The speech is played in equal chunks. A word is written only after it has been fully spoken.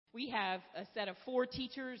We have a set of 4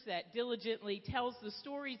 teachers that diligently tells the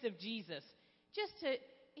stories of Jesus just to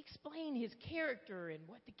explain his character and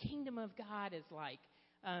what the kingdom of God is like.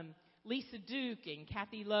 Lisa Duke and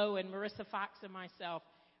Kathy Lowe and Marissa Fox and myself,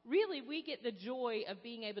 really we get the joy of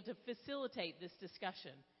being able to facilitate this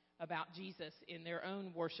discussion about Jesus in their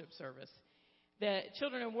own worship service. The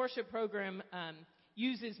Children in Worship program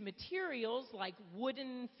uses materials like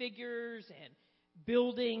wooden figures and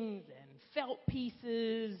buildings and felt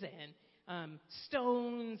pieces and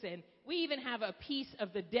stones, and we even have a piece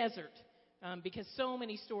of the desert because so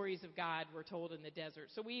many stories of God were told in the desert.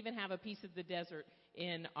 So we even have a piece of the desert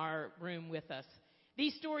in our room with us.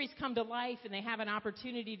 These stories come to life, and they have an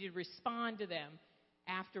opportunity to respond to them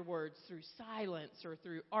afterwards through silence or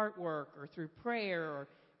through artwork or through prayer, or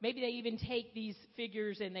maybe they even take these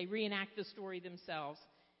figures and they reenact the story themselves.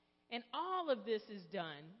 And all of this is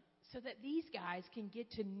done so that these guys can get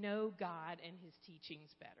to know God and his teachings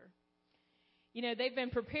better. You know, they've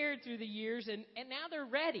been prepared through the years, and now they're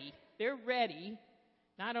ready. They're ready.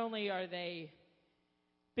 Not only are they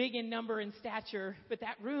big in number and stature, but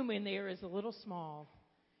that room in there is a little small.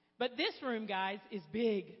 But this room, guys, is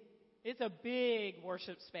big. It's a big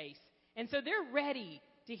worship space. And so they're ready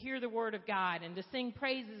to hear the word of God and to sing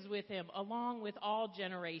praises with him along with all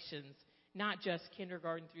generations, not just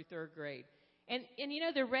kindergarten through 3rd grade. And you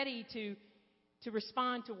know, they're ready to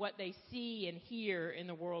respond to what they see and hear in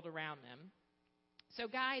the world around them. So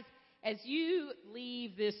guys, as you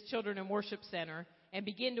leave this Children in Worship Center and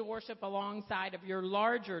begin to worship alongside of your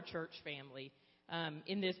larger church family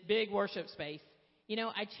in this big worship space, you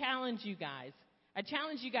know, I challenge you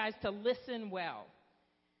guys to listen well.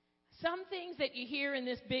 Some things that you hear in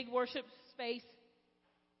this big worship space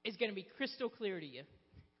is going to be crystal clear to you.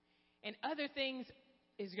 And other things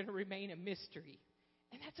is going to remain a mystery.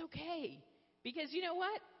 And that's okay. Because you know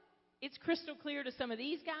what? It's crystal clear to some of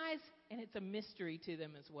these guys, and it's a mystery to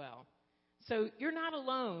them as well. So you're not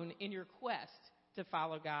alone in your quest to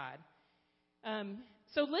follow God.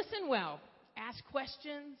 So listen well. Ask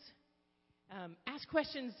questions. Ask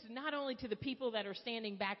questions not only to the people that are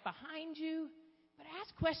standing back behind you, but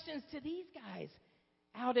ask questions to these guys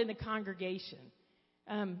out in the congregation.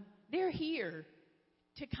 They're here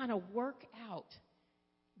to kind of work out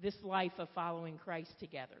this life of following Christ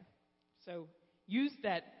together. So use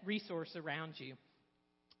that resource around you.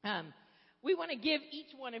 We want to give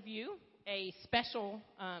each one of you a special,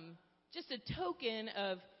 just a token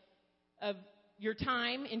of your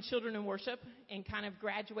time in Children in Worship and kind of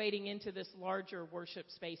graduating into this larger worship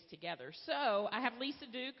space together. So I have Lisa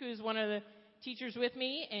Duke, who's one of the teachers with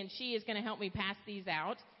me, and she is going to help me pass these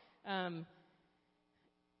out.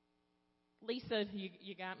 Lisa,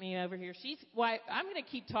 you got me over here. I'm going to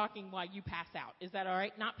keep talking while you pass out. Is that all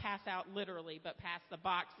right? Not pass out literally, but pass the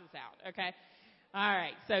boxes out, okay? All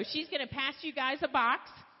right, so she's going to pass you guys a box.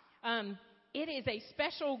 It is a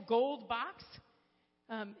special gold box.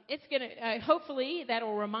 It's going to, hopefully,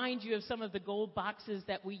 that'll remind you of some of the gold boxes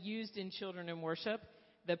that we used in Children in Worship.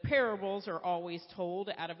 The parables are always told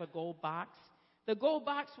out of a gold box. The gold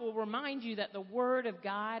box will remind you that the Word of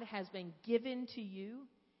God has been given to you.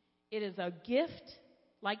 It is a gift,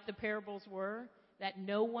 like the parables were, that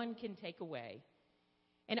no one can take away.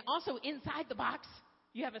 And also inside the box,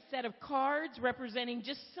 you have a set of cards representing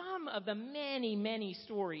just some of the many, many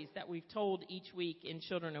stories that we've told each week in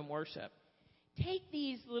Children in Worship. Take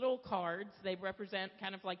these little cards. They represent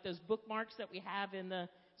kind of like those bookmarks that we have in the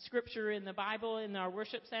Scripture in the Bible in our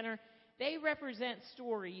worship center. They represent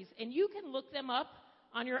stories, and you can look them up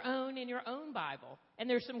on your own in your own Bible. And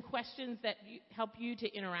there's some questions that help you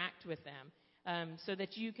to interact with them so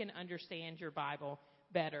that you can understand your Bible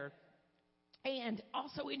better. And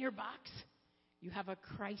also in your box, you have a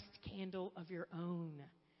Christ candle of your own.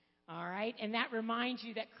 All right? And that reminds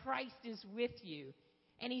you that Christ is with you.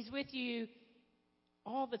 And he's with you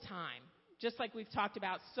all the time. Just like we've talked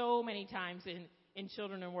about so many times in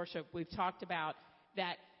Children in Worship, we've talked about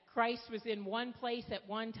that Christ was in one place at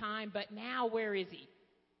one time, but now where is he?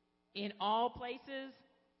 In all places,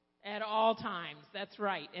 at all times. That's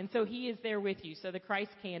right. And so he is there with you. So the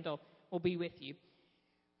Christ candle will be with you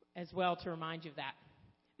as well to remind you of that.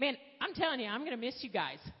 Man, I'm telling you, I'm going to miss you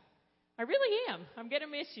guys. I really am. I'm going to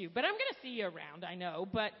miss you. But I'm going to see you around, I know.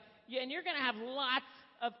 And you're going to have lots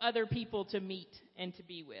of other people to meet and to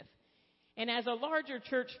be with. And as a larger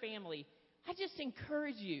church family, I just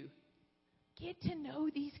encourage you, get to know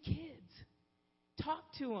these kids. Talk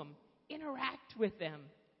to them. Interact with them.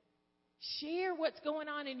 Share what's going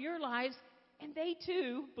on in your lives, and they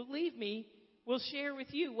too, believe me, will share with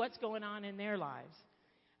you what's going on in their lives.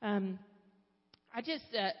 I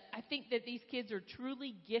think that these kids are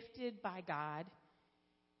truly gifted by God,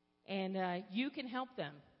 And you can help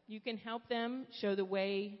them. You can help them show the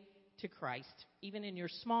way to Christ, even in your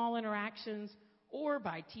small interactions, or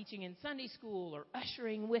by teaching in Sunday school, or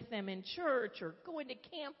ushering with them in church, or going to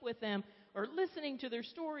camp with them, or listening to their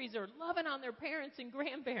stories, or loving on their parents and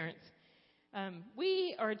grandparents.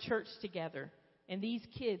 We are a church together, and these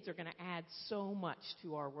kids are going to add so much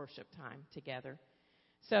to our worship time together.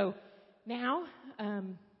 So now,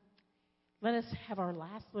 let us have our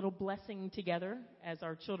last little blessing together as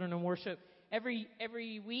our children in worship. Every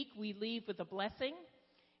week we leave with a blessing,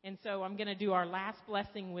 and so I'm going to do our last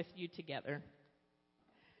blessing with you together.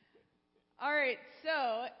 All right,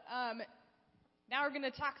 so now we're going to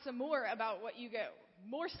talk some more about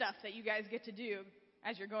more stuff that you guys get to do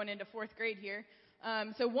as you're going into fourth grade here.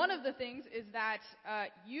 So one of the things is that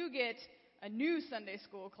you get a new Sunday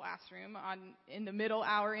school classroom in the middle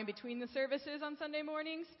hour in between the services on Sunday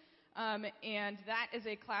mornings. And that is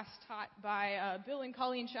a class taught by Bill and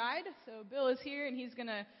Colleen Scheid. So Bill is here, and he's going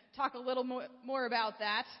to talk a little more about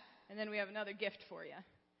that. And then we have another gift for you.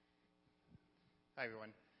 Hi,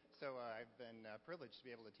 everyone. So I've been privileged to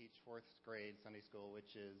be able to teach fourth grade Sunday school,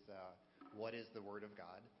 which is What is the Word of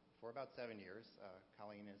God, for about 7 years.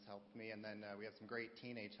 Colleen has helped me, and then we have some great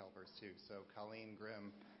teenage helpers, too. So Colleen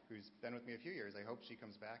Grimm, who's been with me a few years, I hope she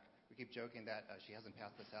comes back. We keep joking that she hasn't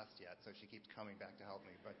passed the test yet, so she keeps coming back to help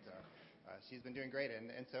me. But she's been doing great.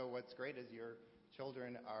 And so what's great is your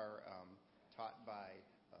children are taught by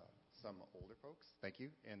some older folks, thank you,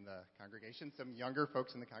 in the congregation, some younger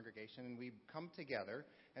folks in the congregation, and we come together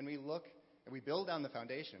and we look and we build on the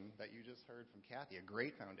foundation that you just heard from Kathy, a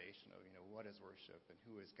great foundation of, what is worship and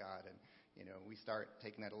who is God, and, we start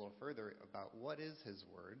taking that a little further about what is His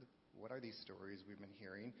Word, what are these stories we've been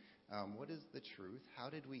hearing, what is the truth, how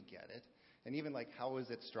did we get it, and even how is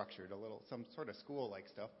it structured, some sort of school-like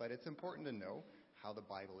stuff, but it's important to know how the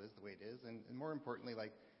Bible is the way it is, and more importantly,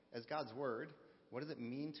 as God's Word, what does it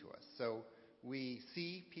mean to us? So we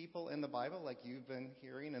see people in the Bible like you've been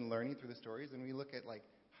hearing and learning through the stories, and we look at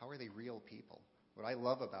how are they real people? What I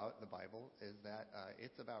love about the Bible is that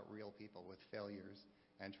it's about real people with failures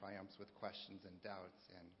and triumphs, with questions and doubts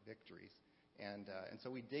and victories. And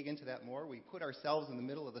so we dig into that more. We put ourselves in the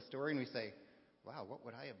middle of the story and we say, wow, what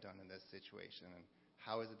would I have done in this situation? And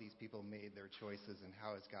how is it these people made their choices, and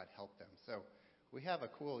how has God helped them? So we have a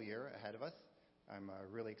cool year ahead of us. I'm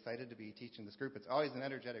really excited to be teaching this group. It's always an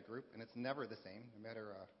energetic group, and it's never the same, no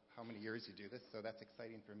matter how many years you do this. So that's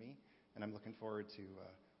exciting for me, and I'm looking forward to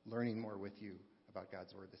learning more with you about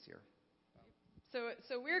God's Word this year.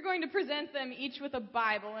 So we're going to present them each with a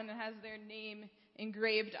Bible, and it has their name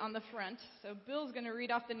engraved on the front. So Bill's going to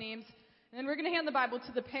read off the names, and then we're going to hand the Bible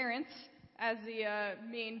to the parents as the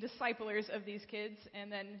main disciplers of these kids,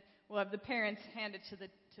 and then we'll have the parents hand it to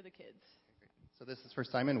the kids. So this is for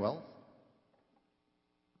Simon Wells.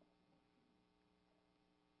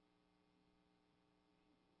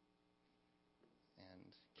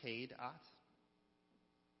 Cade Ott,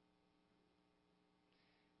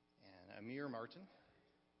 and Amir Martin,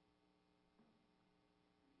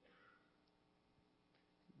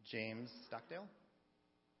 James Stockdale,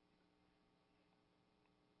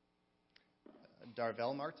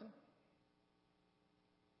 Darvell Martin,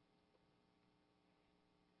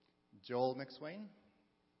 Joel McSwain,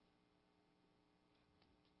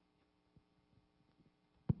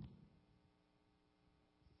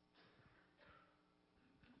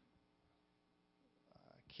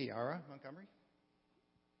 Kiara Montgomery,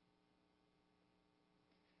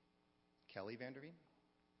 Kelly Vanderveen,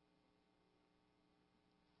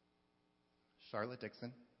 Charlotte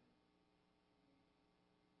Dixon,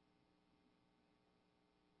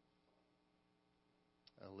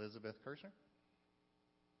 Elizabeth Kirshner,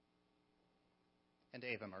 and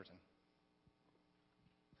Ava Martin.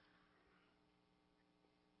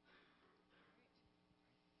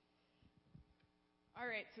 All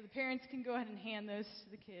right, so the parents can go ahead and hand those to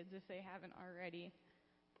the kids if they haven't already.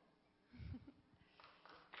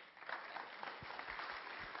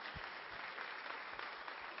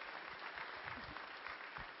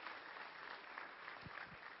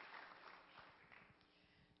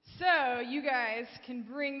 So you guys can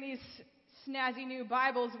bring these snazzy new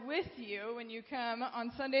Bibles with you when you come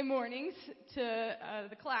on Sunday mornings to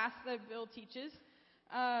the class that Bill teaches.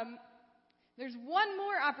 There's one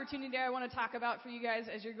more opportunity I want to talk about for you guys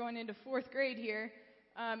as you're going into fourth grade here,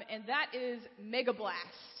 and that is Mega Blast.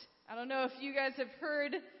 I don't know if you guys have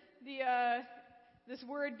heard this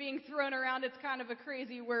word being thrown around. It's kind of a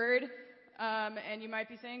crazy word, and you might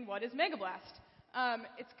be saying, what is Mega Blast?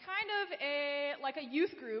 It's kind of like a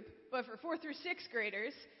youth group, but for 4th through 6th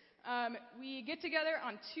graders. We get together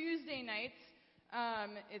on Tuesday nights.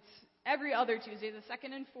 It's every other Tuesday, the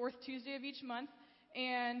second and fourth Tuesday of each month.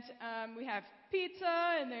 And we have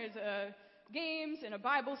pizza, and there's games and a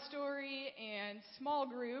Bible story and small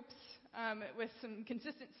groups with some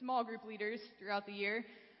consistent small group leaders throughout the year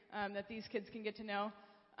that these kids can get to know.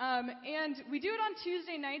 And we do it on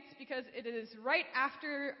Tuesday nights because it is right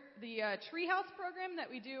after the Treehouse program that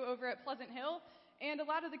we do over at Pleasant Hill. And a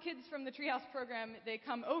lot of the kids from the Treehouse program, they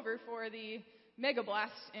come over for the Mega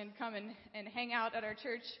Blast and come and hang out at our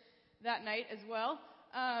church that night as well.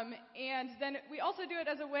 And then we also do it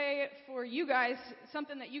as a way for you guys,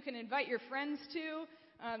 something that you can invite your friends to.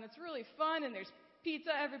 It's really fun, and there's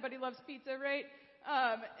pizza. Everybody loves pizza, right?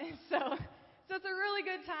 So it's a really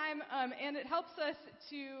good time, and it helps us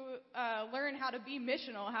to learn how to be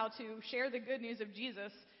missional, how to share the good news of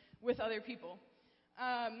Jesus with other people.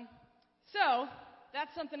 So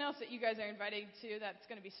that's something else that you guys are invited to that's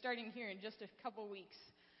going to be starting here in just a couple weeks.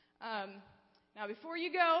 Now, before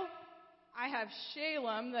you go, I have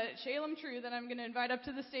Shalem True, that I'm going to invite up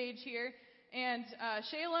to the stage here. And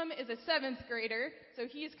Shalem is a 7th grader, so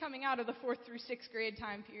he's coming out of the 4th through 6th grade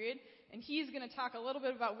time period. And he's going to talk a little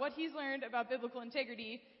bit about what he's learned about biblical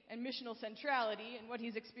integrity and missional centrality and what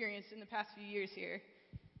he's experienced in the past few years here.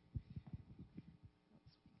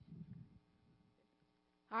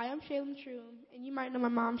 Hi, I'm Shalem True, and you might know my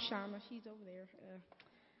mom, Shama. She's over there.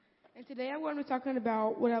 And today I'm going to be talking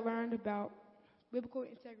about what I learned about biblical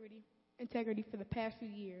integrity for the past few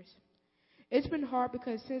years. It's been hard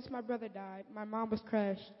because since my brother died, my mom was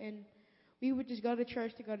crushed, and we would just go to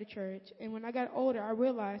church. And when I got older, I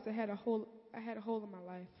realized I had a hole in my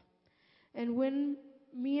life. And when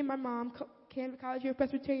me and my mom came to College Hill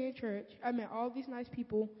Presbyterian Church, I met all these nice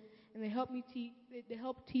people, and they helped me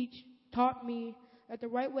taught me that the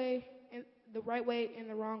right way and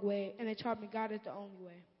the wrong way, and they taught me God is the only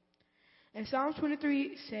way. And Psalms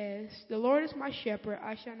 23 says, "The Lord is my shepherd,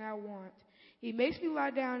 I shall not want. He makes me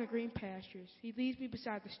lie down in green pastures. He leads me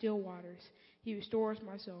beside the still waters. He restores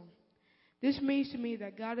my soul." This means to me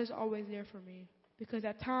that God is always there for me, because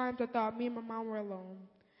at times I thought me and my mom were alone.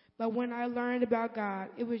 But when I learned about God,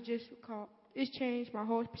 it changed my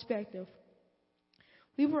whole perspective.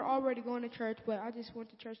 We were already going to church, but I just went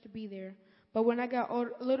to church to be there. But when I got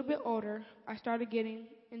a little bit older, I started getting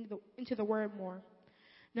into the Word more.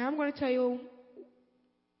 Now I'm going to tell you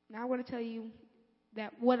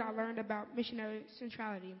that what I learned about missionary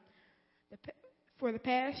centrality for the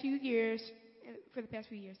past few years.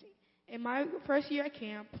 In my first year at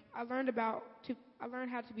camp, I learned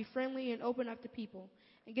how to be friendly and open up to people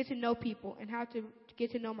and get to know people and how to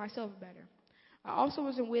get to know myself better. I also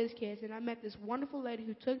was in Whiz Kids, and I met this wonderful lady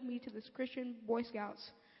who took me to this Christian Boy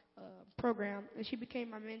Scouts program, and she became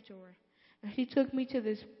my mentor. And she took me to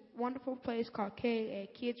this wonderful place called KA,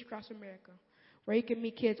 Kids Across America, where you can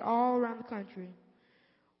meet kids all around the country.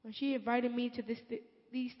 When she invited me to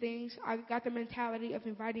these things, I got the mentality of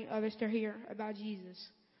inviting others to hear about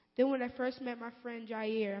Jesus. Then when I first met my friend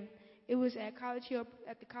Jair, it was at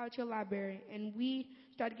the College Hill Library, and we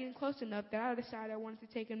started getting close enough that I decided I wanted to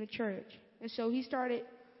take him to church. And so he started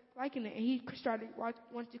liking it, and he started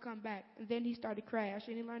wanting to come back. And then he started crash,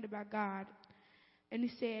 and he learned about God. And he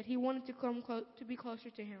said he wanted to be closer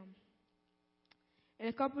to him. And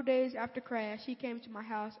a couple of days after crash, he came to my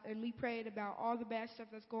house, and we prayed about all the bad stuff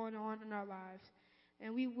that's going on in our lives.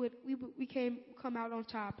 And we come out on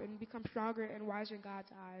top and become stronger and wiser in God's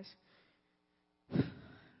eyes.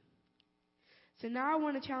 So now I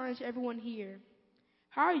want to challenge everyone here.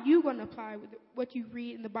 How are you going to apply what you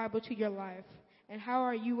read in the Bible to your life? And how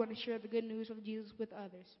are you going to share the good news of Jesus with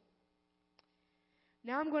others?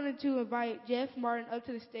 Now I'm going to invite Jeff Martin up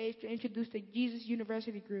to the stage to introduce the Jesus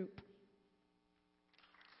University group.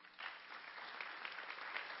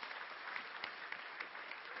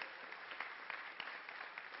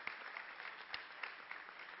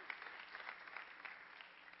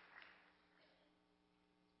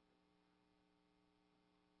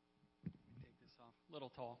 Take this off. A little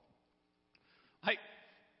tall. Hi.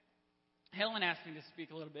 Helen asked me to speak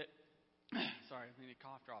a little bit. Sorry, I need a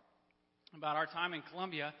cough drop. About our time in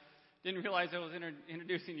Columbia. Didn't realize I was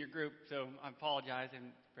introducing your group, so I apologize. I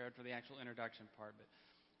haven't prepared for the actual introduction part.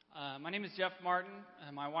 But my name is Jeff Martin.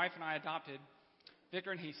 My wife and I adopted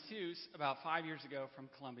Victor and Jesus about 5 years ago from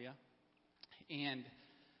Columbia. And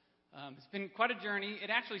it's been quite a journey. It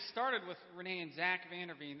actually started with Renee and Zach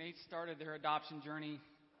Vanderveen. They started their adoption journey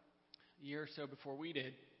a year or so before we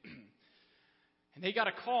did. And they got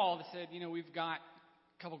a call that said, we've got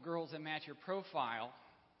a couple girls that match your profile,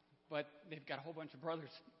 but they've got a whole bunch of brothers,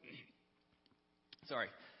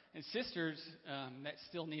 and sisters that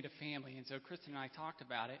still need a family. And so Kristen and I talked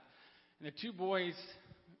about it. And the two boys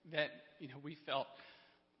that, we felt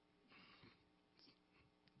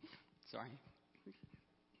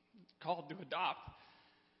called to adopt.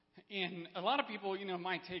 And a lot of people,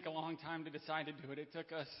 might take a long time to decide to do it. It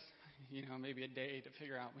took us, maybe a day to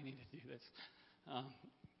figure out we need to do this.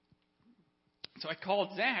 So I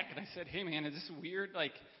called Zach and I said, hey man, is this weird?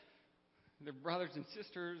 Like, they're brothers and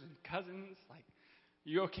sisters and cousins. Like,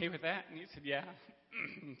 you okay with that? And he said, yeah.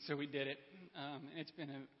 So we did it. And it's been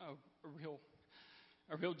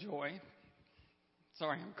a real joy.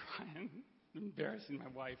 Sorry, I'm crying. I'm embarrassing my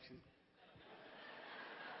wife.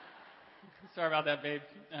 Sorry about that, babe.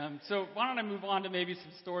 So why don't I move on to maybe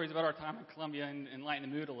some stories about our time in Colombia and lighten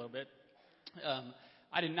the mood a little bit.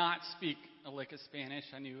 I did not speak a lick of Spanish.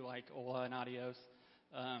 I knew like hola and adios.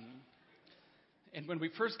 And when we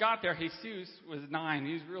first got there, Jesus was 9.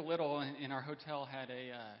 He was real little, and our hotel had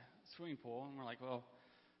a swimming pool. And we're like, well,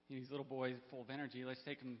 these little boys full of energy. Let's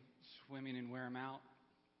take them swimming and wear them out.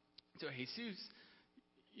 So Jesus,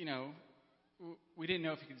 we didn't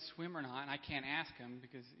know if he could swim or not, and I can't ask him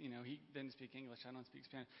because, he didn't speak English. I don't speak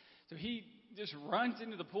Spanish. So he just runs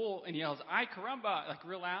into the pool and yells, "Ay caramba," like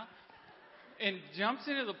real loud, and jumps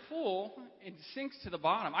into the pool and sinks to the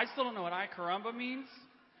bottom. I still don't know what "ay caramba" means.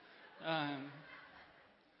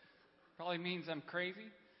 Probably means I'm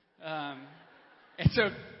crazy. And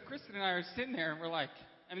so Kristen and I are sitting there, and we're like,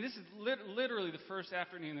 this is literally the first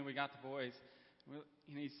afternoon that we got the boys.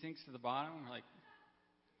 He sinks to the bottom, and we're like,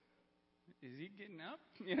 is he getting up?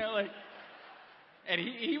 And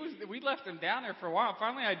he was. We left him down there for a while.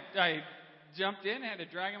 Finally, I jumped in, had to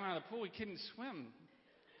drag him out of the pool. He couldn't swim,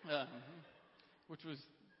 which was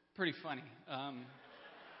pretty funny.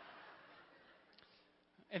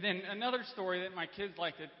 And then another story that my kids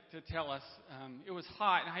like to tell us. It was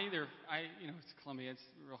hot, and it's Colombia. It's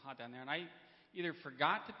real hot down there, and I either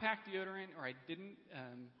forgot to pack deodorant, or I didn't,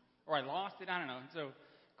 or I lost it. I don't know. So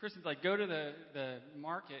Kristen's like, go to the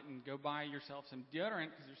market and go buy yourself some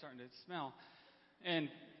deodorant because you're starting to smell. And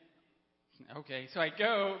okay, so I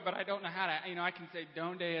go, but I don't know how to. I can say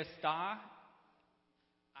 "Donde está?"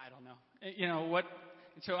 I don't know. What?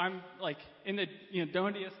 So I'm like in the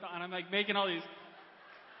 "Donde está?" and I'm like making all these.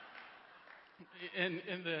 And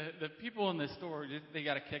the people in the store, they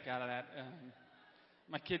got a kick out of that.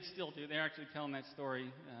 My kids still do. They're actually telling that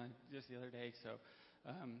story just the other day. So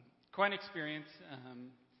quite an experience.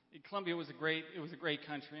 Colombia was a great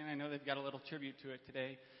country, and I know they've got a little tribute to it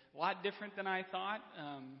today. A lot different than I thought.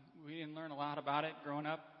 We didn't learn a lot about it growing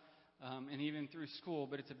up, and even through school.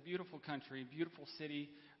 But it's a beautiful country, beautiful city,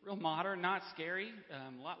 real modern, not scary.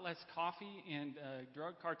 A lot less coffee and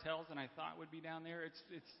drug cartels than I thought would be down there. It's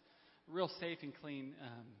real safe and clean.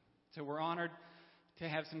 So we're honored to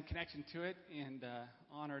have some connection to it, and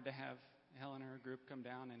honored to have Helen and her group come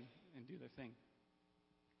down and do their thing.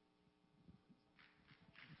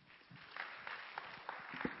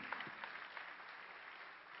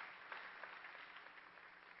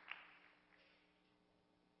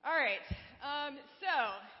 All right.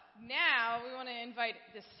 So now we want to invite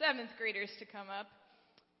the 7th graders to come up,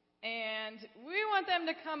 and we want them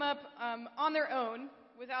to come up on their own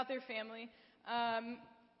without their family.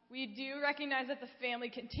 We do recognize that the family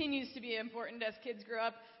continues to be important as kids grow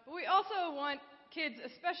up, but we also want kids,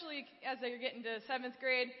 especially as they're getting to 7th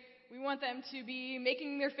grade, we want them to be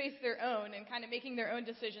making their faith their own and kind of making their own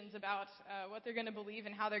decisions about what they're going to believe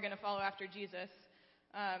and how they're going to follow after Jesus.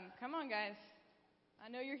 Come on, guys. I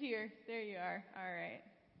know you're here. There you are. All right.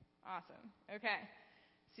 Awesome. Okay.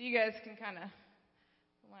 So you guys can kind of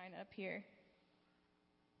line up here.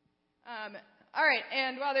 All right,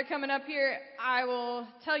 and while they're coming up here, I will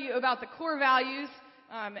tell you about the core values.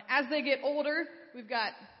 As they get older, we've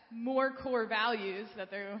got more core values that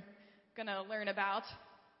they're going to learn about.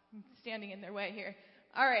 I'm standing in their way here.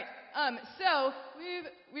 All right, so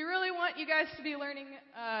we really want you guys to be learning,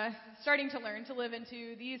 starting to learn to live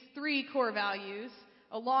into these 3 core values,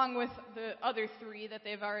 along with the other 3 that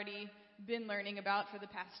they've already been learning about for the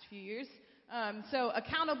past few years. So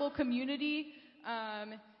accountable community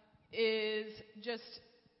is just,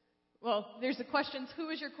 there's the questions: who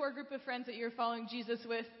is your core group of friends that you're following Jesus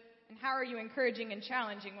with, and how are you encouraging and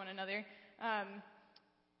challenging one another?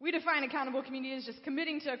 We define accountable community as just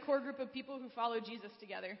committing to a core group of people who follow Jesus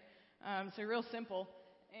together. So real simple.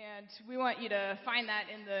 And we want you to find that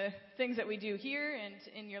in the things that we do here and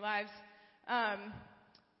in your lives.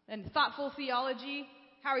 And thoughtful theology.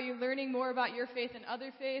 How are you learning more about your faith and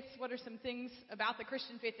other faiths? What are some things about the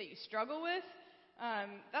Christian faith that you struggle with?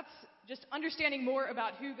 That's just understanding more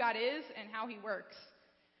about who God is and how He works.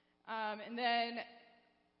 And then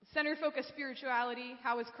center-focused spirituality.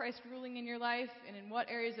 How is Christ ruling in your life? And in what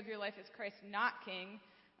areas of your life is Christ not king?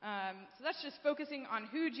 So that's just focusing on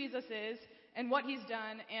who Jesus is and what He's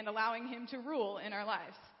done and allowing Him to rule in our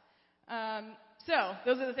lives. So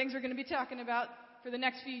those are the things we're going to be talking about for the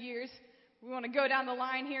next few years. We want to go down the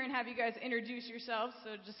line here and have you guys introduce yourselves.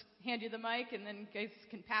 So just hand you the mic, and then you guys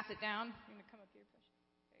can pass it down. You're going to come up here, Precious.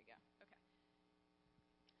 There you go. Okay.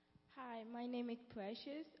 Hi, my name is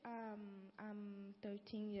Precious. I'm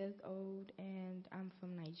 13 years old, and I'm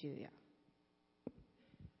from Nigeria.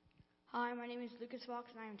 Hi, my name is Lucas Fox,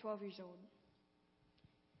 and I am 12 years old.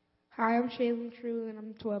 Hi, I'm Shaylin True, and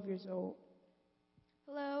I'm 12 years old.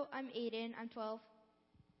 Hello, I'm Aiden. I'm 12.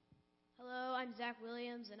 Hello, I'm Zach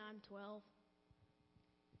Williams, and I'm 12.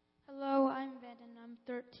 Hello, I'm Veden. I'm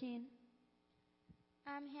 13.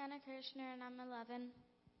 I'm Hannah Kirshner, and I'm 11.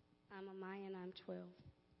 I'm Amaya, and I'm 12.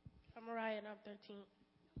 I'm Mariah, and I'm 13.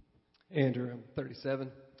 Andrew, I'm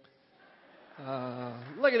 37.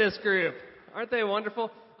 Look at this group. Aren't they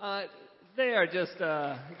wonderful? They are just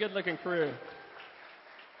a good-looking crew.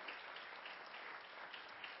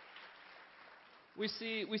 We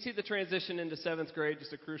see the transition into 7th grade,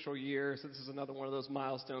 just a crucial year. So this is another one of those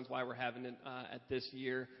milestones why we're having it at this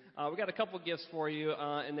year. We got a couple gifts for you,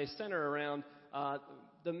 and they center around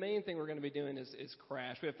the main thing we're going to be doing is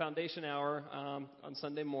Crash. We have Foundation Hour on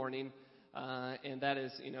Sunday morning, and that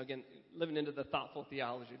is, again, living into the thoughtful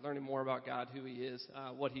theology, learning more about God, who He is,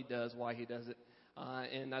 what He does, why He does it,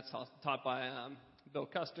 and that's taught by Bill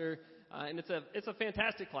Custer. And it's a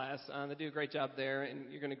fantastic class. They do a great job there,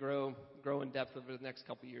 and you're going to grow in depth over the next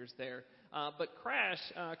couple years there. But Crash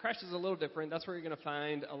is a little different. That's where you're going to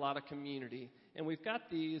find a lot of community. And we've got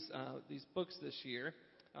these books this year.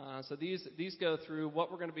 So these go through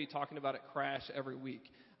what we're going to be talking about at Crash every week.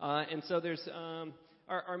 And so there's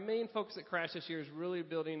our main focus at Crash this year is really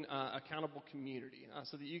building accountable community,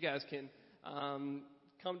 so that you guys can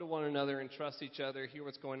come to one another and trust each other, hear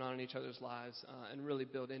what's going on in each other's lives, and really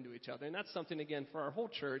build into each other. And that's something, again, for our whole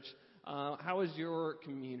church. How is your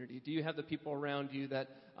community? Do you have the people around you that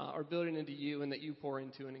are building into you and that you pour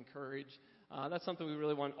into and encourage? That's something we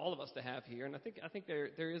really want all of us to have here. And I think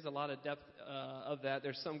there is a lot of depth of that.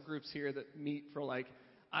 There's some groups here that meet for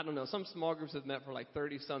some small groups have met for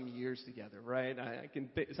 30-some years together, right?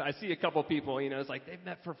 I see a couple people, it's like they've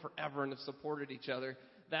met for forever and have supported each other.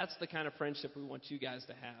 That's the kind of friendship we want you guys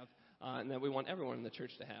to have, and that we want everyone in the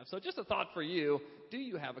church to have. So just a thought for you, do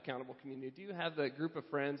you have accountable community? Do you have the group of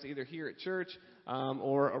friends either here at church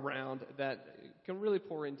or around that can really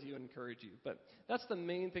pour into you and encourage you? But that's the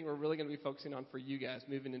main thing we're really going to be focusing on for you guys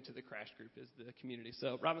moving into the Crash group is the community.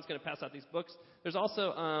 So Robin's going to pass out these books. There's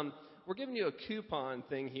also we're giving you a coupon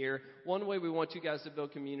thing here. One way we want you guys to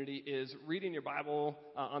build community is reading your Bible.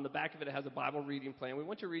 On the back of it, it has a Bible reading plan. We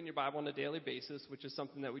want you reading your Bible on a daily basis, which is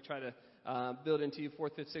something that we try to build into you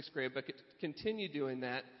 4th, 5th, 6th grade, but continue doing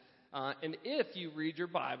that. And if you read your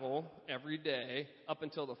Bible every day up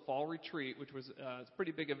until the fall retreat, which was it's a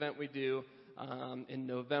pretty big event we do in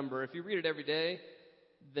November, if you read it every day,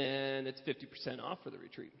 then it's 50% off for the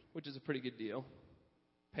retreat, which is a pretty good deal.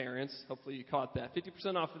 Parents, hopefully you caught that.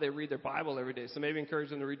 50% off if they read their Bible every day. So maybe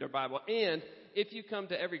encourage them to read their Bible. And if you come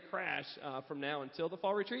to every Crash from now until the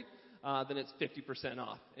fall retreat, then it's 50%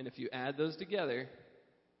 off. And if you add those together,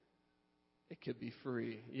 it could be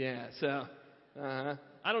free. Yeah, so I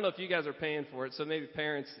don't know if you guys are paying for it. So maybe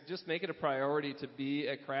parents, just make it a priority to be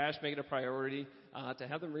at Crash. Make it a priority to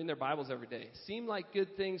have them reading their Bibles every day. Seem like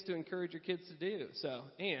good things to encourage your kids to do. So,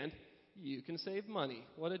 and you can save money.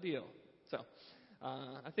 What a deal. So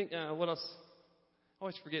I think what else? I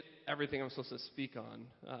always forget everything I'm supposed to speak on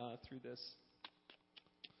through this.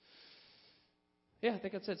 Yeah, I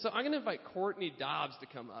think that's it. So I'm going to invite Courtney Dobbs to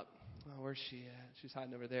come up. Oh, where's she at? She's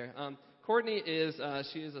hiding over there. Courtney is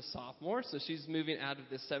she is a sophomore, so she's moving out of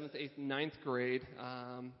the 7th, 8th, 9th grade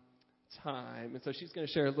time. And so she's going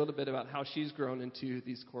to share a little bit about how she's grown into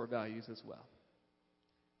these core values as well.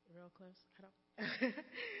 Real close.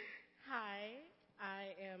 Hi.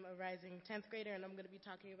 I am a rising 10th grader, and I'm going to be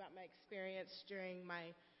talking about my experience during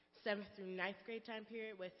my 7th through 9th grade time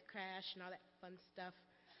period with Crash and all that fun stuff.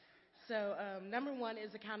 So number one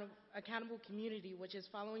is accountable community, which is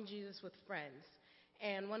following Jesus with friends.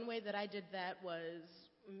 And one way that I did that was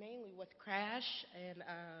mainly with Crash, and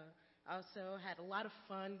also had a lot of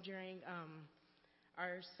fun during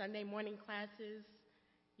our Sunday morning classes.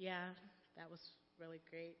 Yeah, that was really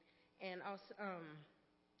great. And also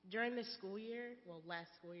during this school year, last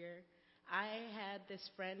school year, I had this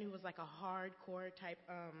friend who was like a hardcore type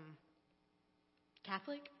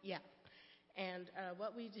Catholic. Yeah. And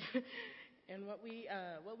what we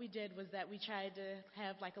did was that we tried to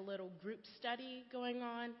have like a little group study going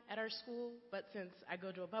on at our school, but since I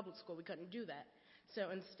go to a public school, we couldn't do that. So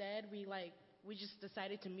instead, we just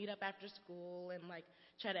decided to meet up after school and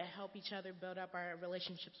try to help each other build up our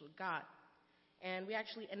relationships with God. And we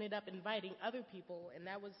actually ended up inviting other people, and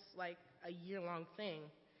that was like a year-long thing.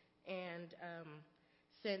 And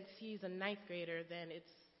since he's a ninth grader, then it's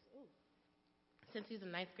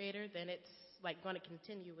like going to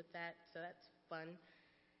continue with that, so that's fun.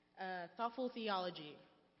 Thoughtful theology,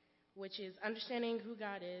 which is understanding who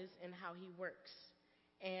God is and how he works.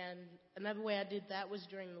 And another way I did that was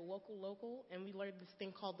during the local, and we learned this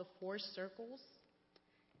thing called the 4 circles.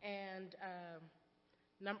 And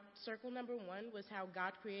circle number 1 was how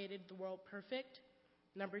God created the world perfect.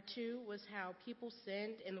 Number 2 was how people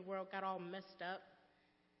sinned and the world got all messed up.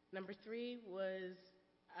 Number 3 was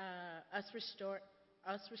us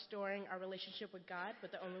restoring our relationship with God,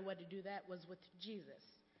 but the only way to do that was with Jesus.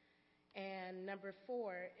 And number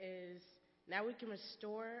 4 is now we can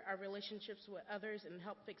restore our relationships with others and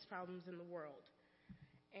help fix problems in the world.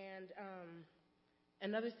 And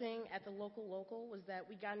another thing at the local was that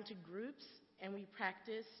we got into groups and we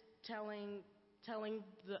practiced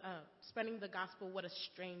spreading the gospel with a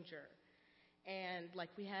stranger. And like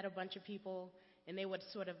we had a bunch of people, and they would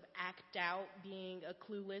sort of act out being a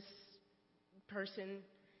clueless person,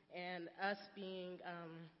 and us being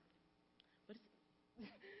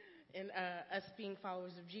us being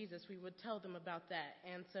followers of Jesus, we would tell them about that.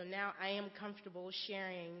 And so now I am comfortable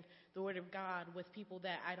sharing the Word of God with people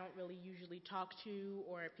that I don't really usually talk to,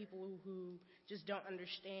 or people who just don't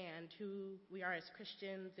understand who we are as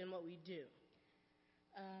Christians and what we do.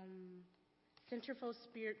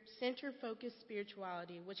 Center-focused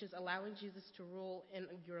spirituality, which is allowing Jesus to rule in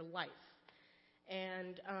your life.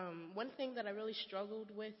 And one thing that I really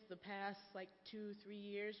struggled with the past 2-3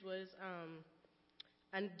 years was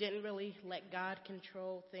I didn't really let God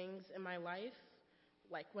control things in my life.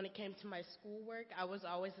 Like when it came to my schoolwork, I was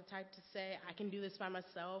always the type to say, I can do this by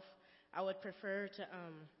myself. I would prefer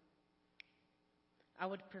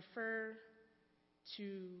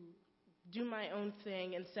to do my own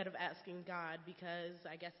thing instead of asking God, because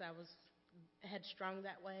I guess I was headstrong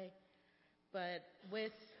that way. But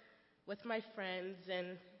with my friends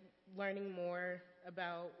and learning more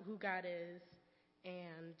about who God is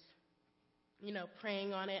and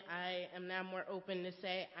praying on it, I am now more open to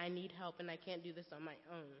say I need help and I can't do this on my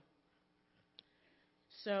own.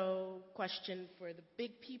 So, question for the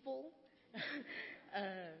big people.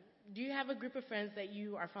 Do you have a group of friends that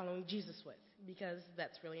you are following Jesus with? Because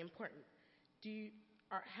that's really important.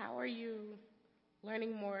 How are you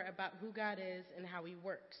learning more about who God is and how he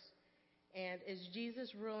works? And is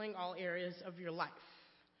Jesus ruling all areas of your life?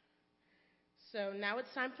 So now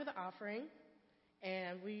it's time for the offering.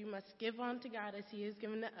 And we must give on to God as he has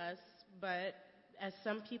given to us. But as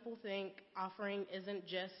some people think, offering isn't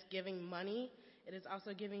just giving money. It is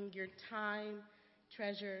also giving your time,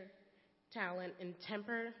 treasure, talent, and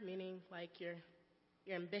temper, meaning like your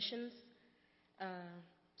ambitions.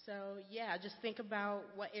 Just think about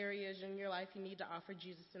what areas in your life you need to offer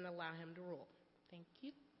Jesus and allow him to rule. Thank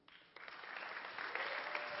you.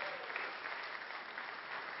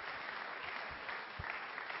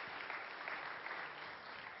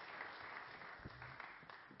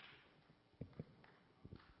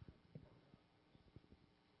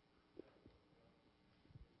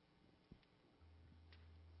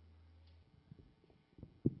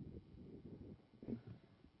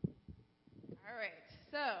 All right,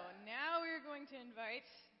 so now we're going to invite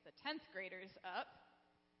the 10th graders up,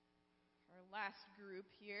 our last group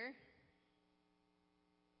here.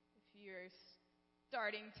 If you're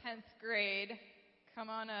starting 10th grade, come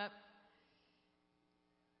on up.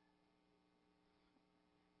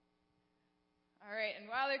 All right, and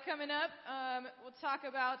while they're coming up, we'll talk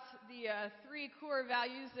about the 3 core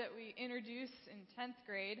values that we introduce in 10th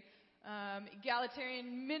grade.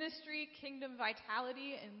 Egalitarian ministry, kingdom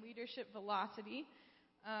vitality, and leadership velocity.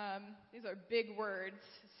 These are big words,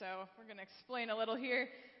 so we're going to explain a little here.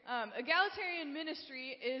 Egalitarian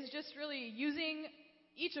ministry is just really using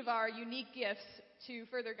each of our unique gifts to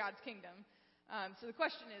further God's kingdom. So the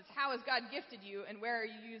question is, how has God gifted you, and where are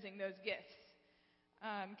you using those gifts?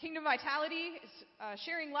 Kingdom vitality is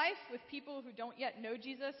sharing life with people who don't yet know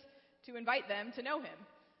Jesus to invite them to know him.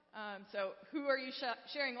 So who are you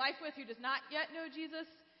sharing life with who does not yet know Jesus?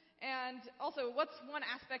 And also, what's one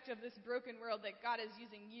aspect of this broken world that God is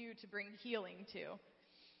using you to bring healing to?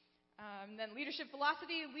 Then leadership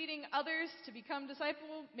velocity, leading others to become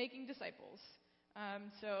making disciples.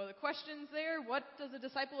 So the questions there, what does a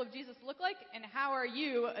disciple of Jesus look like? And how are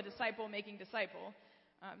you a disciple making disciple?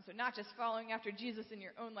 So not just following after Jesus in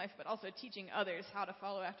your own life, but also teaching others how to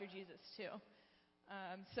follow after Jesus too.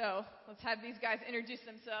 So let's have these guys introduce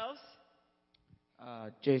themselves.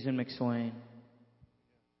 Jason McSwain.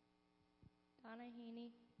 Donna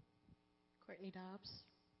Heaney. Courtney Dobbs.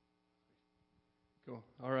 Cool.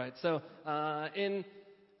 All right. So, in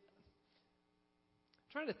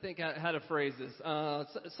trying to think how to phrase this.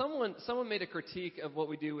 Someone made a critique of what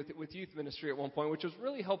we do with youth ministry at one point, which was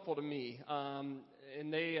really helpful to me.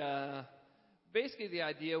 And they basically the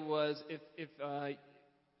idea was if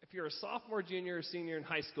you're a sophomore, junior, or senior in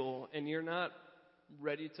high school and you're not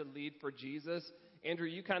ready to lead for Jesus, Andrew,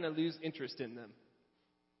 you kind of lose interest in them.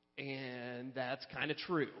 And that's kind of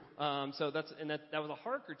true. So that was a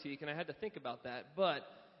hard critique, and I had to think about that. But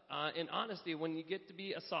in honesty, when you get to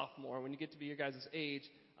be a sophomore, when you get to be your guys' age,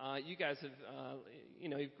 you guys have,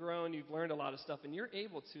 you've grown, you've learned a lot of stuff, and you're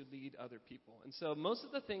able to lead other people. And so most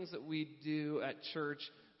of the things that we do at church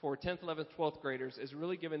for 10th, 11th, 12th graders is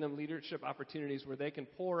really giving them leadership opportunities where they can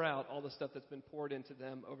pour out all the stuff that's been poured into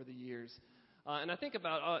them over the years. And I think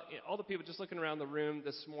about all the people just looking around the room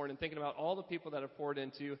this morning, thinking about all the people that have poured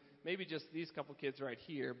into maybe just these couple kids right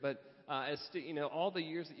here, but all the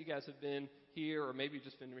years that you guys have been here, or maybe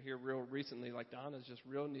just been here real recently, like Donna's just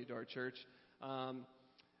real new to our church.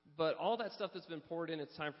 But all that stuff that's been poured in,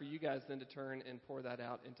 it's time for you guys then to turn and pour that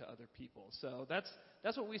out into other people. So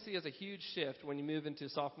that's what we see as a huge shift when you move into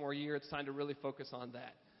sophomore year. It's time to really focus on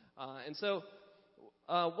that. And so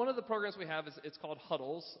one of the programs we have it's called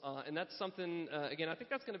Huddles, and that's something, again, I think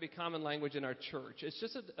that's going to be common language in our church. It's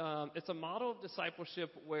just it's a model of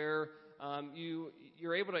discipleship where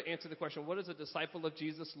you're able to answer the question, what does a disciple of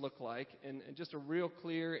Jesus look like? And just a real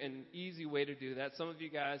clear and easy way to do that. Some of you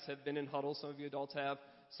guys have been in Huddles, some of you adults have,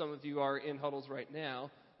 some of you are in Huddles right now,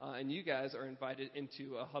 and you guys are invited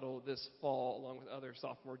into a Huddle this fall along with other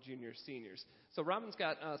sophomore, juniors, seniors. So Robin's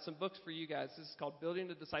got some books for you guys. This is called Building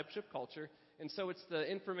the Discipleship Culture. And so it's the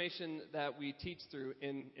information that we teach through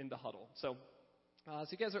in the Huddle. So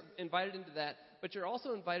you guys are invited into that, but you're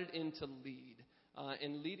also invited in to lead.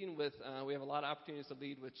 And leading with, we have a lot of opportunities to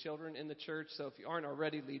lead with children in the church. So if you aren't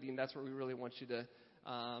already leading, that's where we really want you to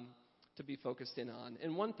be focused in on.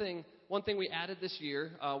 And one thing we added this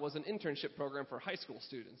year was an internship program for high school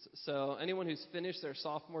students. So anyone who's finished their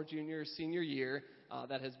sophomore, junior, senior year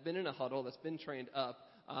that has been in a Huddle, that's been trained up,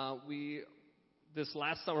 this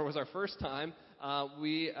last summer was our first time.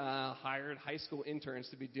 We hired high school interns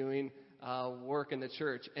to be doing work in the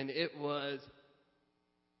church, and it was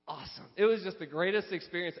awesome. It was just the greatest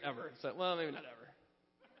experience ever. So, well, maybe not ever.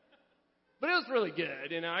 But it was really good.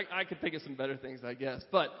 I could think of some better things, I guess.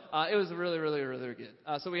 But it was really, really, really good.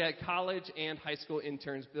 So we had college and high school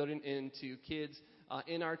interns building into kids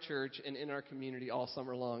in our church and in our community all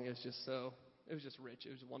summer long. It was just rich. It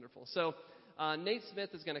was wonderful. So Nate Smith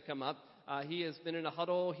is going to come up. He has been in a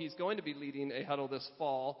Huddle. He's going to be leading a Huddle this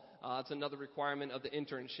fall. It's another requirement of the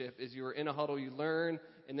internship is you're in a Huddle, you learn,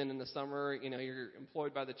 and then in the summer, you're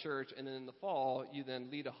employed by the church, and then in the fall, you then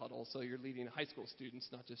lead a Huddle. So you're leading high school students,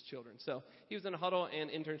 not just children. So he was in a Huddle and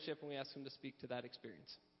internship, and we asked him to speak to that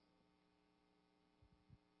experience.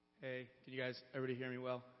 Hey, can you guys, everybody hear me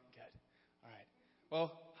well? Good. All right.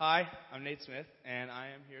 Well, hi, I'm Nate Smith, and I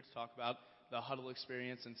am here to talk about the Huddle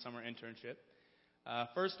experience and summer internship.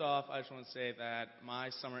 First off, I just want to say that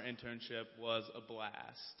my summer internship was a blast.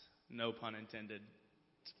 No pun intended.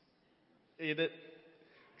 Eat it.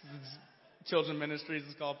 Children's Ministries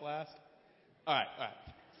is called Blast. All right.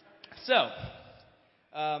 So,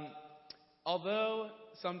 although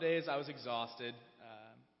some days I was exhausted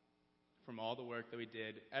from all the work that we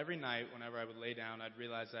did, every night whenever I would lay down, I'd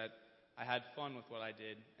realize that I had fun with what I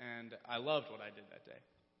did, and I loved what I did that day.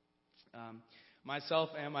 Myself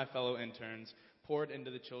and my fellow interns poured into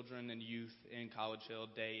the children and youth in College Hill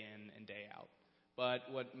day in and day out. But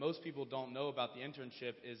what most people don't know about the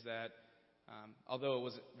internship is that although it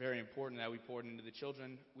was very important that we poured into the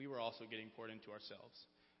children, we were also getting poured into ourselves.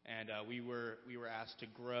 And we were asked to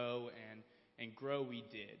grow, and grow we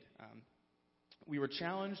did. We were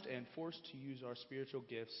challenged and forced to use our spiritual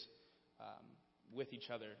gifts with each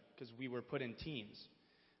other because we were put in teams.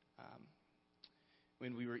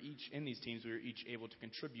 When we were each in these teams, we were each able to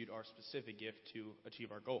contribute our specific gift to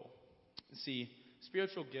achieve our goal. See,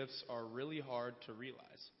 spiritual gifts are really hard to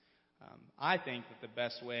realize. I think that the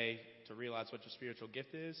best way to realize what your spiritual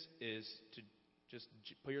gift is to just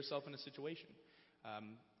put yourself in a situation.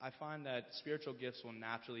 I find that spiritual gifts will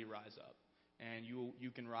naturally rise up, and you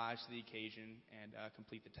can rise to the occasion and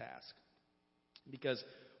complete the task. Because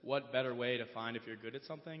what better way to find if you're good at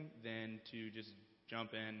something than to just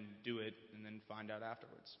jump in, do it, and then find out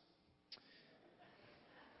afterwards.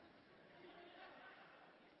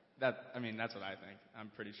 That's what I think. I'm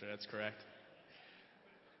pretty sure that's correct.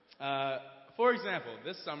 For example,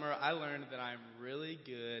 this summer I learned that I'm really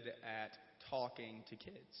good at talking to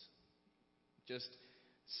kids. Just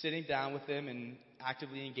sitting down with them and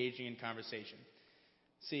actively engaging in conversation.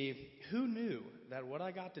 See, who knew that what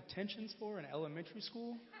I got detentions for in elementary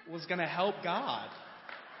school was going to help God?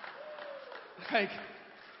 Like,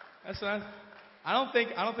 that's what I don't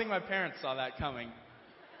think my parents saw that coming.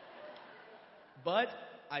 But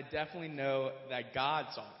I definitely know that God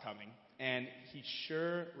saw it coming, and He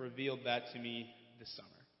sure revealed that to me this summer.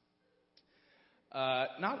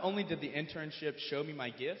 Not only did the internship show me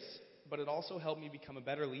my gifts, but it also helped me become a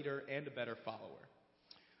better leader and a better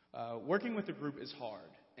follower. Working with a group is hard,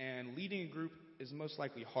 and leading a group is most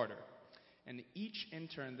likely harder. And each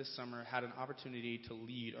intern this summer had an opportunity to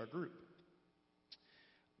lead our group.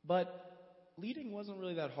 But leading wasn't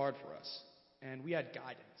really that hard for us, and we had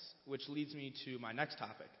guidance, which leads me to my next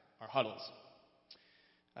topic, our huddles.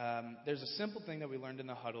 There's a simple thing that we learned in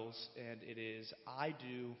the huddles, and it is, I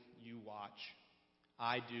do, you watch.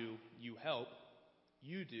 I do, you help.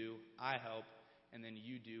 You do, I help. And then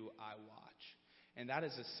you do, I watch. And that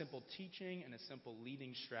is a simple teaching and a simple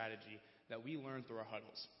leading strategy that we learned through our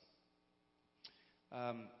huddles.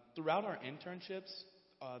 Throughout our internships,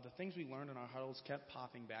 the things we learned in our huddles kept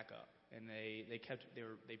popping back up. And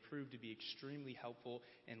they proved to be extremely helpful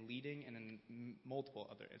in leading and in multiple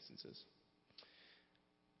other instances.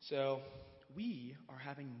 So we are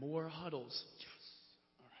having more huddles. Yes.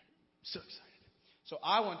 All right. So excited. So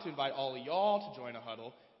I want to invite all of y'all to join a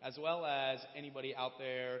huddle, as well as anybody out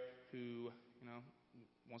there who,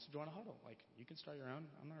 wants to join a huddle. Like, you can start your own.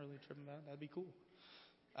 I'm not really tripping about it. That'd be cool.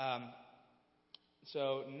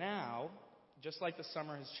 So now, just like the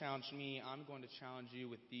summer has challenged me, I'm going to challenge you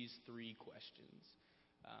with these 3 questions.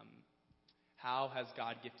 How has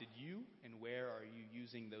God gifted you, and where are you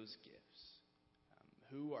using those gifts?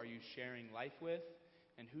 Who are you sharing life with,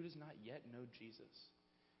 and who does not yet know Jesus?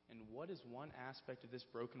 And what is one aspect of this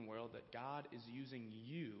broken world that God is using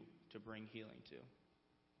you to bring healing to?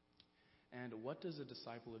 And what does a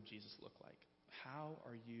disciple of Jesus look like? How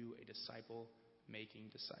are you a disciple making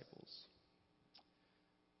disciples?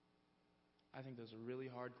 I think those are really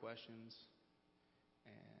hard questions,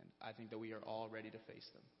 and I think that we are all ready to face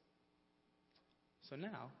them. So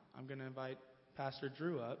now, I'm going to invite Pastor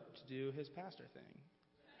Drew up to do his pastor thing.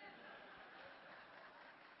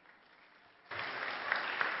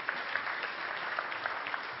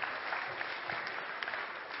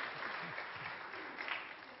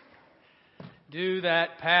 Do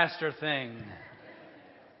that pastor thing.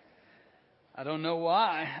 I don't know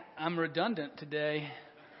why. I'm redundant today.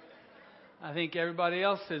 I think everybody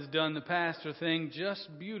else has done the pastor thing just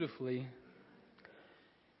beautifully.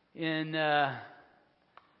 In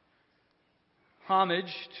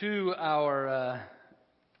homage to our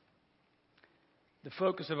the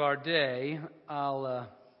focus of our day, I'll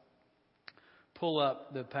pull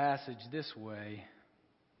up the passage this way.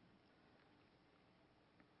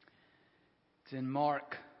 It's in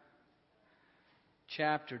Mark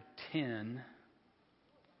chapter 10.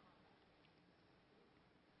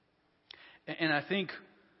 And I think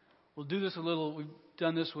we'll do this a little, we've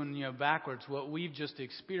done this one, backwards. What we've just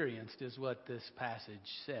experienced is what this passage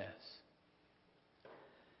says.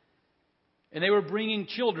 And they were bringing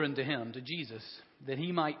children to him, to Jesus, that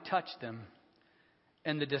he might touch them.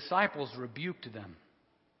 And the disciples rebuked them.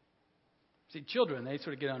 See, children, they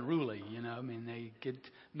sort of get unruly, they get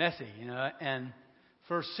messy, and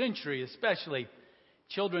first century especially,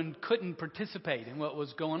 children couldn't participate in what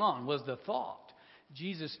was going on, was the thought.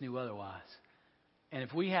 Jesus knew otherwise. And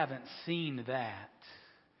if we haven't seen that,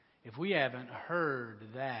 if we haven't heard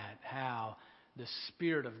that, how the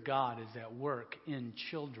Spirit of God is at work in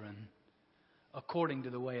children according to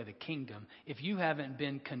the way of the kingdom, if you haven't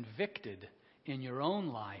been convicted in your own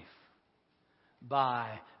life by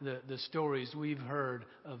the stories we've heard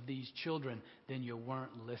of these children, then you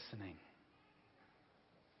weren't listening.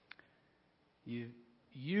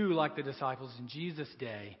 You, like the disciples in Jesus'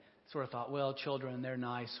 day, sort of thought, well, children, they're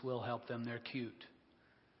nice, we'll help them, they're cute.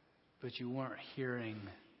 But you weren't hearing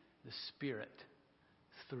the Spirit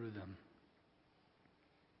through them.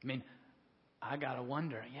 I got to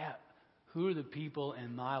wonder, who are the people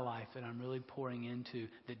in my life that I'm really pouring into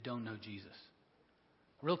that don't know Jesus?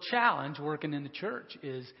 Real challenge working in the church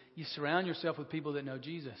is you surround yourself with people that know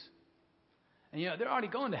Jesus. And they're already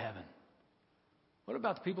going to heaven. What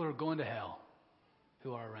about the people who are going to hell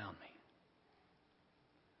who are around me?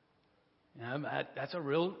 That's a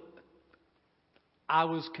real... I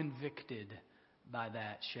was convicted by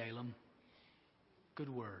that, Shalem. Good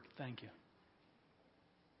word. Thank you.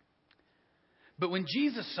 But when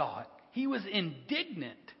Jesus saw it, he was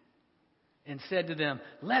indignant and said to them,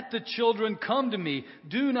 "Let the children come to me.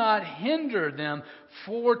 Do not hinder them,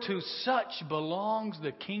 for to such belongs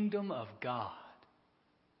the kingdom of God."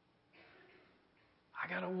 I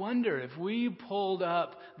got to wonder if we pulled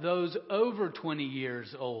up those over 20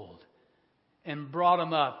 years old and brought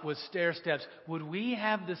them up with stair steps, would we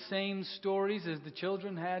have the same stories as the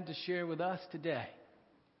children had to share with us today?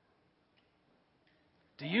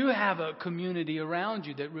 Do you have a community around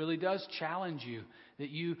you that really does challenge you, that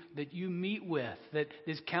you meet with, that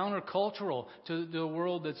is countercultural to the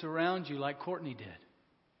world that's around you, like Courtney did?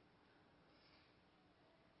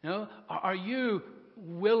 You know, are you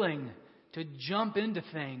willing to jump into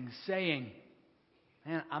things saying,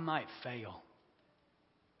 man, I might fail,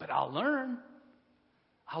 but I'll learn.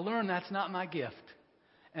 I'll learn that's not my gift.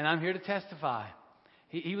 And I'm here to testify.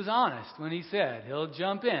 He was honest when he said he'll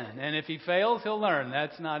jump in. And if he fails, he'll learn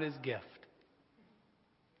that's not his gift.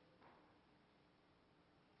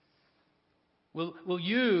 Will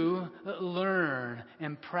you learn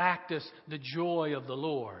and practice the joy of the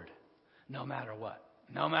Lord no matter what?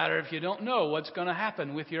 No matter if you don't know what's going to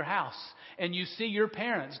happen with your house and you see your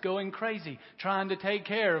parents going crazy trying to take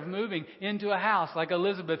care of moving into a house like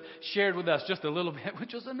Elizabeth shared with us just a little bit,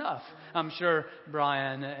 which was enough. I'm sure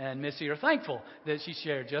Brian and Missy are thankful that she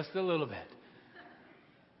shared just a little bit.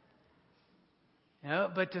 You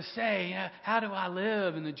know, but to say, how do I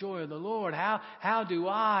live in the joy of the Lord? How do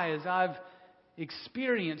I, as I've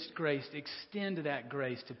experienced grace, extend that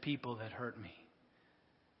grace to people that hurt me?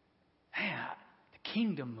 Man, the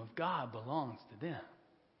kingdom of God belongs to them.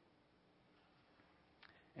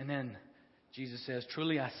 And then Jesus says,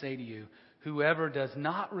 truly I say to you, whoever does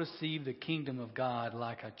not receive the kingdom of God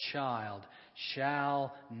like a child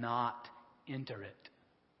shall not enter it.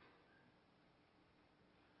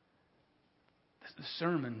 The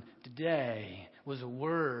sermon today was a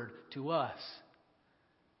word to us.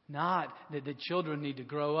 Not that the children need to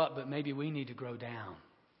grow up, but maybe we need to grow down.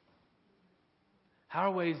 How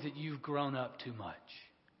are ways that you've grown up too much?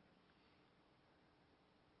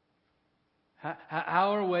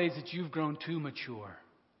 How are ways that you've grown too mature?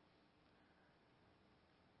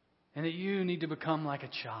 And that you need to become like a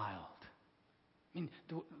child. I mean,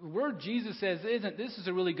 the word Jesus says isn't this is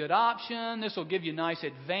a really good option. This will give you nice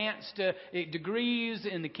advanced degrees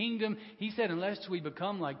in the kingdom. He said unless we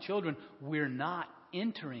become like children, we're not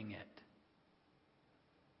entering it.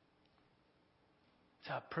 It's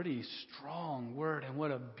a pretty strong word, and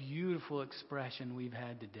what a beautiful expression we've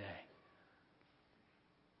had today.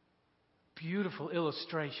 Beautiful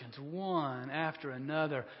illustrations, one after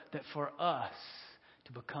another, that for us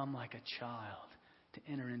to become like a child, to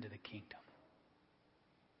enter into the kingdom.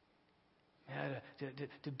 Yeah,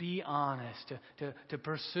 to be honest, to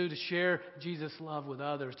pursue, to share Jesus' love with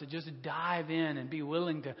others, to just dive in and be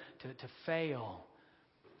willing to fail,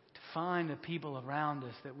 to find the people around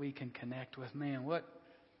us that we can connect with. Man, what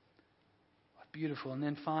beautiful. And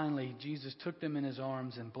then finally, Jesus took them in his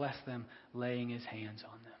arms and blessed them, laying his hands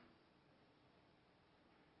on them.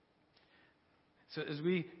 So as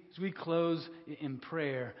we close in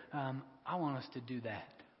prayer, I want us to do that.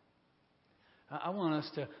 I want us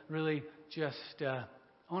to really just, I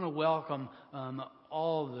want to welcome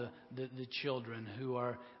all the children who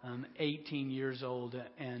are 18 years old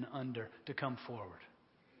and under to come forward.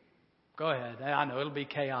 Go ahead. I know it'll be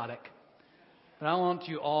chaotic. But I want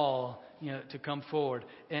you all, to come forward.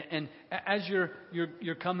 And as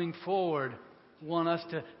you're coming forward, want us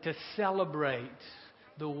to celebrate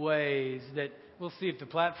the ways that, we'll see if the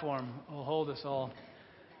platform will hold us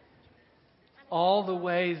all the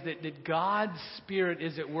ways that God's Spirit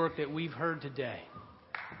is at work that we've heard today.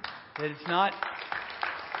 That it's not...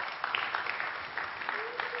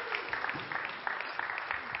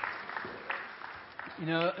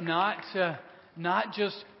 Not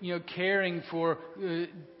just caring for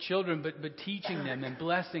children, but teaching them and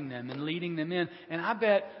blessing them and leading them in. And I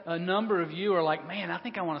bet a number of you are like, man, I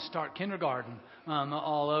think I want to start kindergarten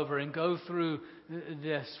all over and go through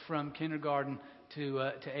this from kindergarten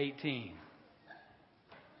to 18.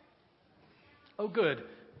 Oh, good.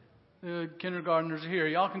 The kindergartners are here.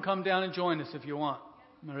 Y'all can come down and join us if you want,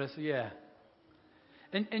 Marissa. Yeah.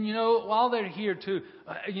 And while they're here too,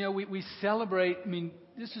 we celebrate. I mean,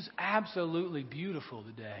 this is absolutely beautiful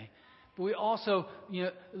today. But we also,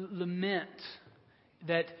 lament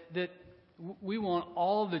that we want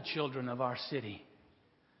all the children of our city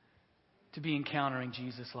to be encountering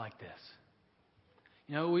Jesus like this.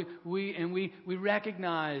 We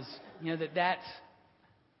recognize, that that's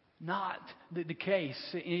not the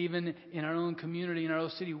case, even in our own community, in our own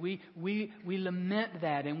city. We lament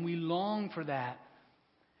that and we long for that.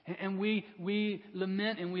 And we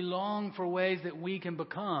lament and we long for ways that we can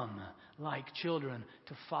become like children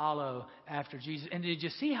to follow after Jesus. And did you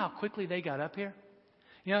see how quickly they got up here?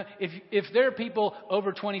 You know, if there are people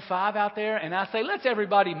over 25 out there and I say, let's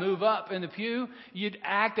everybody move up in the pew, you'd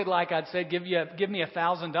acted like I'd said, give me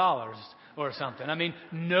 $1,000 or something. I mean,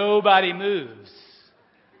 nobody moves.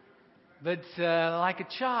 But like a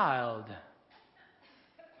child,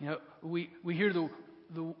 you know, we hear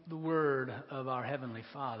the word of our Heavenly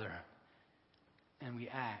Father and we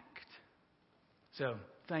act. So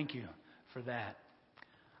thank you for that.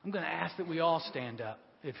 I'm going to ask that we all stand up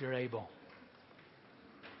if you're able.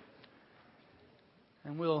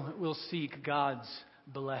 And we'll seek God's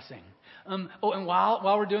blessing. And while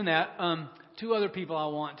we're doing that, two other people I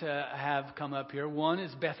want to have come up here. One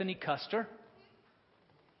is Bethany Custer.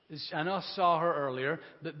 I know I saw her earlier,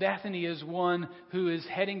 but Bethany is one who is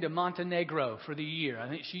heading to Montenegro for the year. I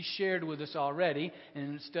think she shared with us already,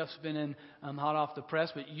 and stuff's been in hot off the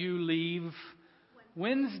press, but you leave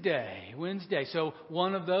Wednesday. So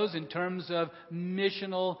one of those in terms of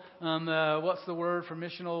missional, what's the word for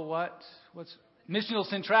missional what? Missional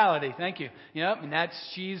centrality. Thank you. Yep, and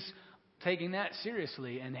she's taking that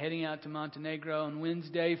seriously and heading out to Montenegro on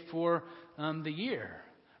Wednesday for the year.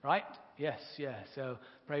 Right? Yes. So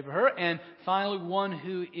pray for her. And finally, one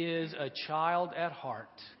who is a child at heart.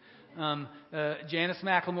 Janice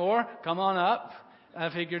McLemore, come on up. I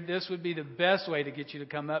figured this would be the best way to get you to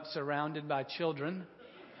come up surrounded by children.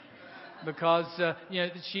 Because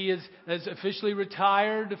she is officially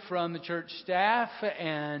retired from the church staff,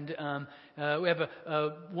 and we have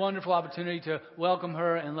a wonderful opportunity to welcome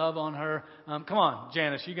her and love on her. Come on,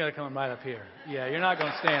 Janice, you got to come right up here. Yeah, you're not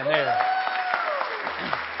going to stand there.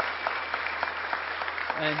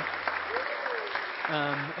 And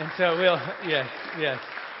so yes.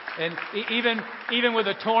 And even with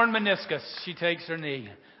a torn meniscus, she takes her knee.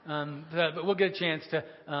 But we'll get a chance to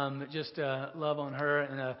just love on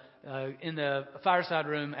her in the fireside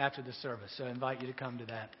room after the service. So I invite you to come to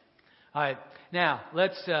that. All right. Now,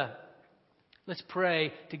 let's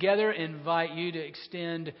pray together. Invite you to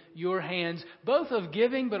extend your hands, both of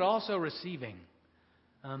giving but also receiving.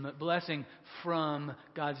 Blessing from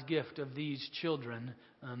God's gift of these children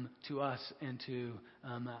to us and to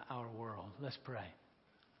our world. Let's pray.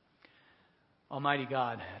 Almighty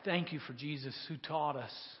God, thank you for Jesus who taught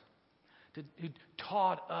us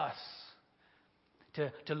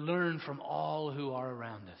to learn from all who are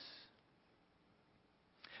around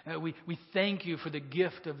us. We thank you for the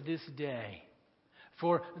gift of this day,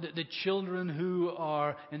 for the children who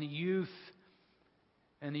are, and the youth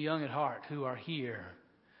and the young at heart who are here,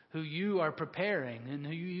 who you are preparing and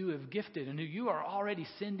who you have gifted and who you are already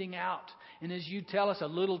sending out. And as you tell us, a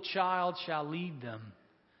little child shall lead them.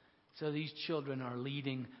 So these children are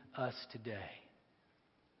leading us today.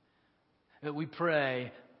 We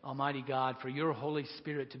pray, Almighty God, for your Holy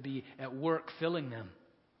Spirit to be at work filling them,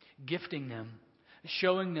 gifting them,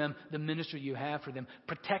 showing them the ministry you have for them,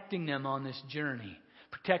 protecting them on this journey,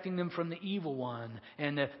 protecting them from the evil one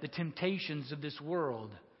and the temptations of this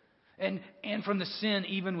world, and from the sin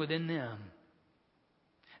even within them.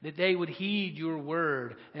 That they would heed your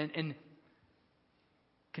word and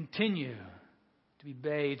continue to be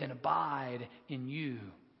bathed and abide in you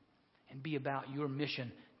and be about your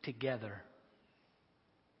mission together.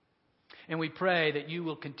 And we pray that you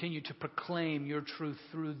will continue to proclaim your truth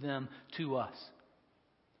through them to us.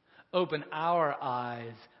 Open our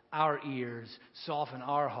eyes, our ears, soften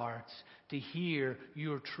our hearts to hear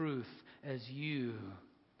your truth as you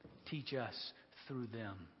teach us through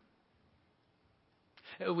them.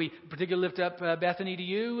 We particularly lift up Bethany to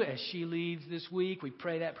you as she leaves this week. We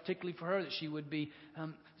pray that particularly for her, that she would be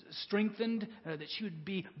strengthened, that she would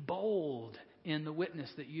be bold in the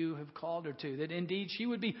witness that you have called her to. That indeed she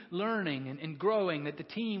would be learning and growing, that the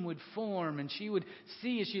team would form, and she would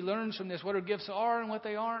see as she learns from this what her gifts are and what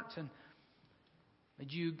they aren't. And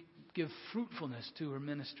that you give fruitfulness to her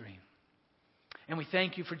ministry. And we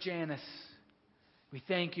thank you for Janice. We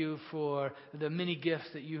thank you for the many gifts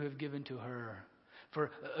that you have given to her,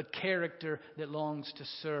 for a character that longs to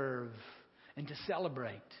serve and to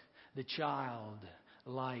celebrate the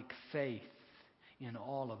child-like faith in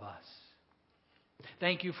all of us.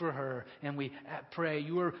 Thank you for her, and we pray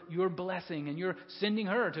your blessing, and you're sending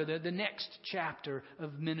her to the next chapter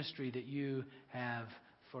of ministry that you have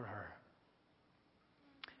for her.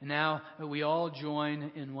 And now we all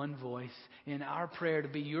join in one voice in our prayer to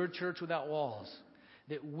be your church without walls,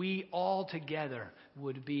 that we all together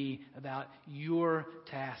would be about your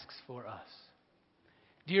tasks for us.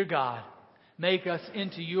 Dear God, make us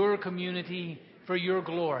into your community for your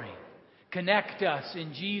glory. Connect us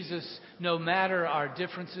in Jesus no matter our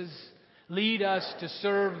differences. Lead us to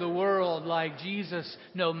serve the world like Jesus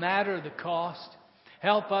no matter the cost.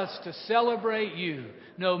 Help us to celebrate you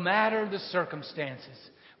no matter the circumstances.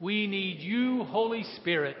 We need you, Holy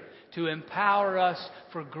Spirit, to empower us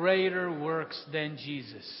for greater works than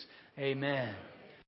Jesus. Amen.